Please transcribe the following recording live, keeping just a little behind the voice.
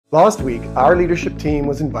Last week, our leadership team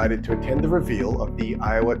was invited to attend the reveal of the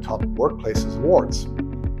Iowa Top Workplaces Awards.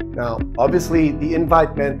 Now, obviously, the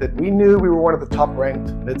invite meant that we knew we were one of the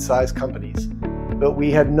top-ranked mid-sized companies, but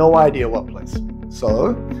we had no idea what place. So,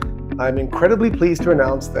 I'm incredibly pleased to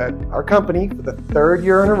announce that our company, for the third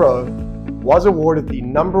year in a row, was awarded the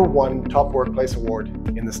 #1 Top Workplace Award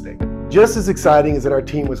in the state. Just as exciting is that our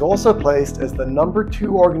team was also placed as the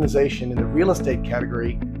 #2 organization in the real estate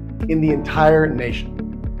category in the entire nation.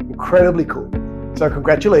 Incredibly cool. So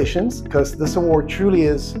congratulations, because this award truly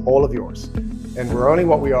is all of yours. And we're only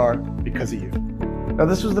what we are because of you. Now,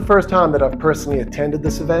 this was the first time that I've personally attended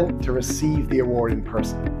this event to receive the award in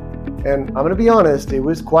person. And I'm going to be honest, it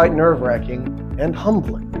was quite nerve-wracking and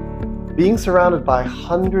humbling. Being surrounded by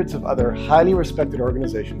hundreds of other highly respected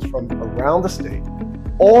organizations from around the state,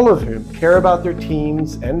 all of whom care about their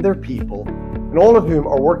teams and their people, and all of whom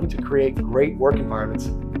are working to create great work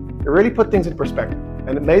environments, it really put things in perspective.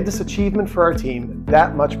 And it made this achievement for our team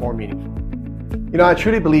that much more meaningful. You know, I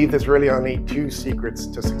truly believe there's really only two secrets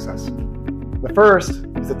to success. The first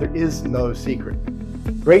is that there is no secret.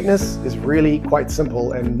 Greatness is really quite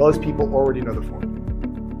simple, and most people already know the formula.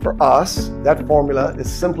 For us, that formula is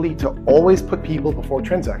simply to always put people before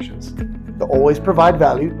transactions, to always provide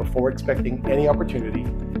value before expecting any opportunity,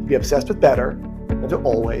 to be obsessed with better, and to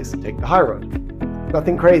always take the high road.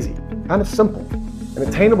 Nothing crazy, kind of simple, and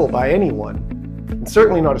attainable by anyone, and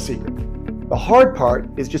certainly not a secret. The hard part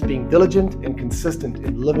is just being diligent and consistent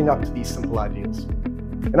in living up to these simple ideals.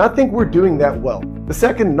 And I think we're doing that well. The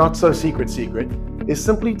second not-so-secret secret is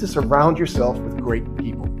simply to surround yourself with great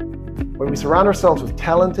people. When we surround ourselves with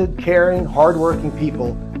talented, caring, hardworking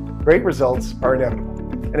people, great results are inevitable.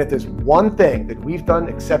 And if there's one thing that we've done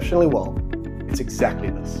exceptionally well, it's exactly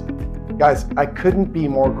this. Guys, I couldn't be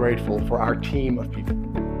more grateful for our team of people.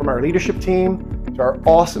 From our leadership team, to our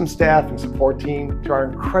awesome staff and support team, to our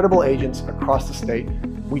incredible agents across the state,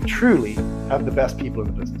 we truly have the best people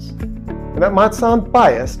in the business. And that might sound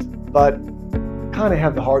biased, but kind of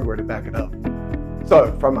have the hardware to back it up.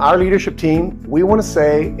 So from our leadership team, we want to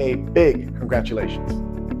say a big congratulations.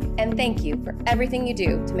 And thank you for everything you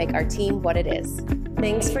do to make our team what it is.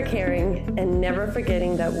 Thanks for caring and never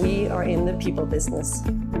forgetting that we are in the people business.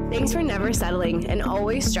 Thanks for never settling and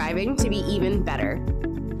always striving to be even better.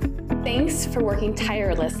 Thanks for working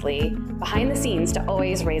tirelessly behind the scenes to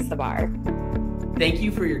always raise the bar. Thank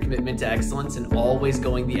you for your commitment to excellence and always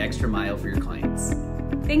going the extra mile for your clients.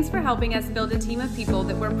 Thanks for helping us build a team of people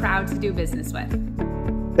that we're proud to do business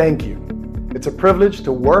with. Thank you. It's a privilege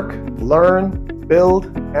to work, learn, build,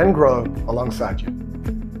 and grow alongside you.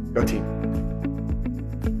 Go team.